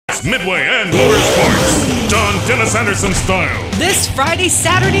Midway, and Motorsports. Done Dennis Anderson style. This Friday,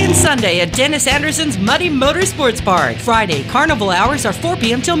 Saturday, and Sunday at Dennis Anderson's Muddy Motorsports Park. Friday, carnival hours are 4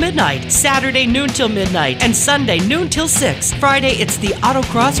 p.m. till midnight. Saturday, noon till midnight. And Sunday, noon till 6. Friday, it's the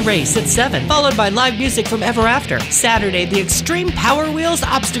autocross race at 7, followed by live music from Ever After. Saturday, the Extreme Power Wheels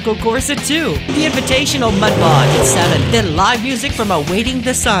obstacle course at 2. The Invitational Mud Bog at 7. Then live music from Awaiting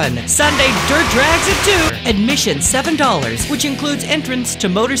the Sun. Sunday, Dirt Drags at 2. Admission $7, which includes entrance to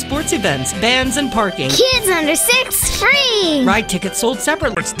motorsports events, bands, and parking. Kids under 6 free! Ride tickets sold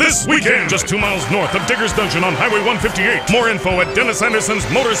separately. It's this weekend, just 2 miles north of Diggers Junction on Highway 158. More info at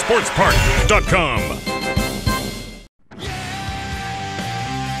DennisAndersonsMotorsportsPark.com.